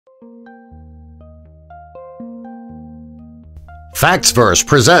Factsverse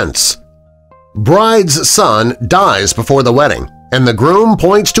presents Bride's son dies before the wedding, and the groom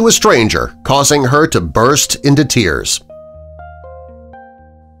points to a stranger, causing her to burst into tears.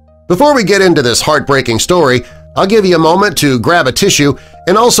 Before we get into this heartbreaking story, I'll give you a moment to grab a tissue,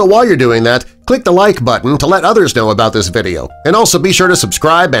 and also while you're doing that, click the like button to let others know about this video, and also be sure to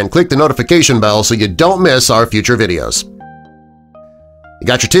subscribe and click the notification bell so you don't miss our future videos. You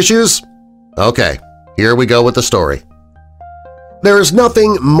got your tissues? Okay, here we go with the story. There is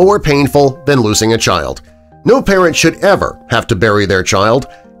nothing more painful than losing a child. No parent should ever have to bury their child.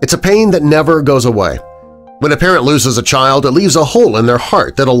 It's a pain that never goes away. When a parent loses a child, it leaves a hole in their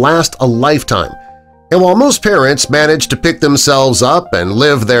heart that'll last a lifetime. And while most parents manage to pick themselves up and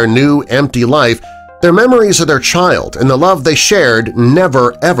live their new, empty life, their memories of their child and the love they shared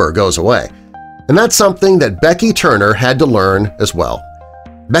never ever goes away. And that's something that Becky Turner had to learn as well.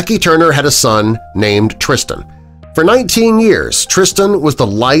 Becky Turner had a son named Tristan. For 19 years, Tristan was the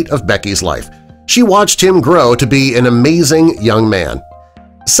light of Becky's life. She watched him grow to be an amazing young man.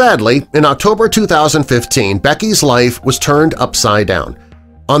 Sadly, in October 2015, Becky's life was turned upside down.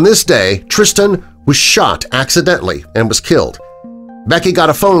 On this day, Tristan was shot accidentally and was killed. Becky got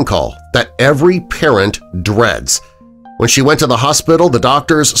a phone call that every parent dreads. When she went to the hospital, the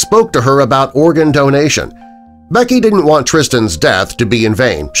doctors spoke to her about organ donation. Becky didn't want Tristan's death to be in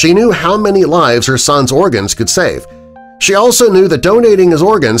vain. She knew how many lives her son's organs could save. She also knew that donating his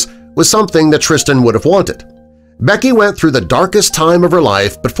organs was something that Tristan would have wanted. Becky went through the darkest time of her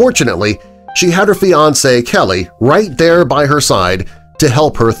life, but fortunately, she had her fiancé Kelly right there by her side to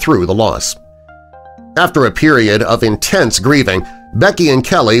help her through the loss. After a period of intense grieving, Becky and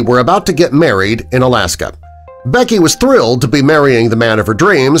Kelly were about to get married in Alaska. Becky was thrilled to be marrying the man of her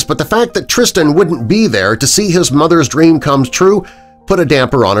dreams, but the fact that Tristan wouldn't be there to see his mother's dream come true put a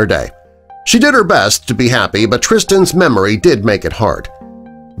damper on her day. She did her best to be happy, but Tristan's memory did make it hard.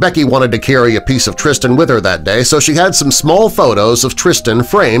 Becky wanted to carry a piece of Tristan with her that day, so she had some small photos of Tristan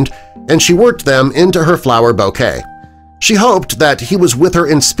framed and she worked them into her flower bouquet. She hoped that he was with her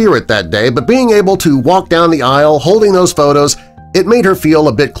in spirit that day, but being able to walk down the aisle holding those photos, it made her feel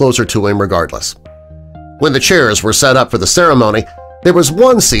a bit closer to him regardless. When the chairs were set up for the ceremony, there was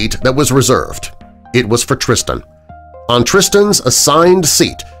one seat that was reserved. It was for Tristan. On Tristan's assigned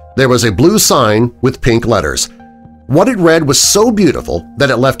seat, there was a blue sign with pink letters. What it read was so beautiful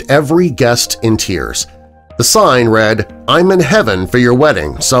that it left every guest in tears. The sign read, "I'm in heaven for your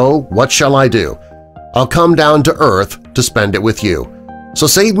wedding, so what shall I do? I'll come down to earth to spend it with you. So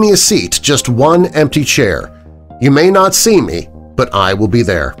save me a seat, just one empty chair. You may not see me, but I will be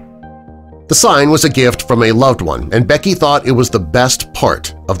there." The sign was a gift from a loved one, and Becky thought it was the best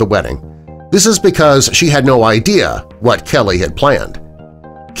part of the wedding. This is because she had no idea what Kelly had planned.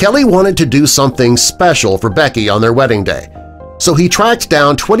 Kelly wanted to do something special for Becky on their wedding day, so he tracked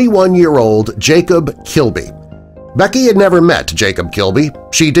down 21-year-old Jacob Kilby. Becky had never met Jacob Kilby.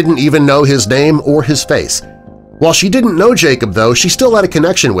 She didn't even know his name or his face. While she didn't know Jacob, though, she still had a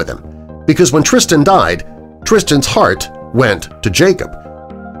connection with him, because when Tristan died, Tristan's heart went to Jacob.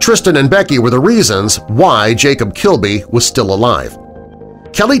 Tristan and Becky were the reasons why Jacob Kilby was still alive.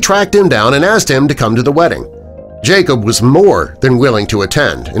 Kelly tracked him down and asked him to come to the wedding. Jacob was more than willing to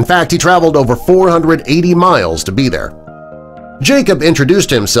attend. In fact, he traveled over 480 miles to be there. Jacob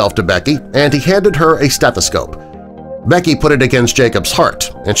introduced himself to Becky, and he handed her a stethoscope. Becky put it against Jacob's heart,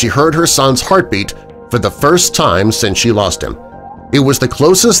 and she heard her son's heartbeat for the first time since she lost him. It was the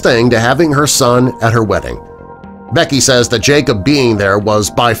closest thing to having her son at her wedding. Becky says that Jacob being there was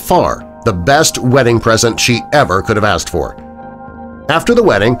by far the best wedding present she ever could have asked for. After the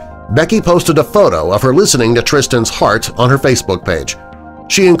wedding, Becky posted a photo of her listening to Tristan's heart on her Facebook page.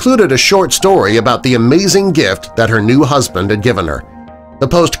 She included a short story about the amazing gift that her new husband had given her. The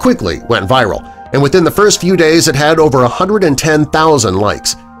post quickly went viral, and within the first few days it had over 110,000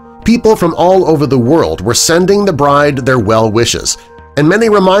 likes. People from all over the world were sending the bride their well wishes, and many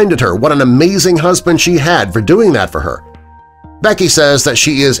reminded her what an amazing husband she had for doing that for her. Becky says that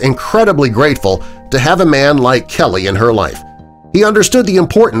she is incredibly grateful to have a man like Kelly in her life. He understood the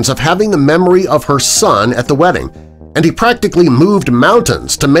importance of having the memory of her son at the wedding, and he practically moved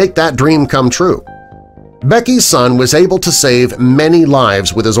mountains to make that dream come true. Becky's son was able to save many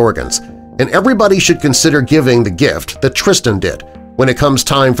lives with his organs, and everybody should consider giving the gift that Tristan did when it comes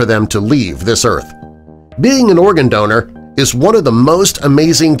time for them to leave this earth. Being an organ donor is one of the most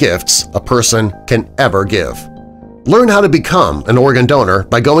amazing gifts a person can ever give. Learn how to become an organ donor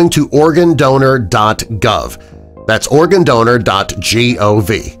by going to organdonor.gov. That's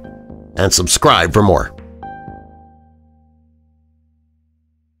organdonor.gov. And subscribe for more.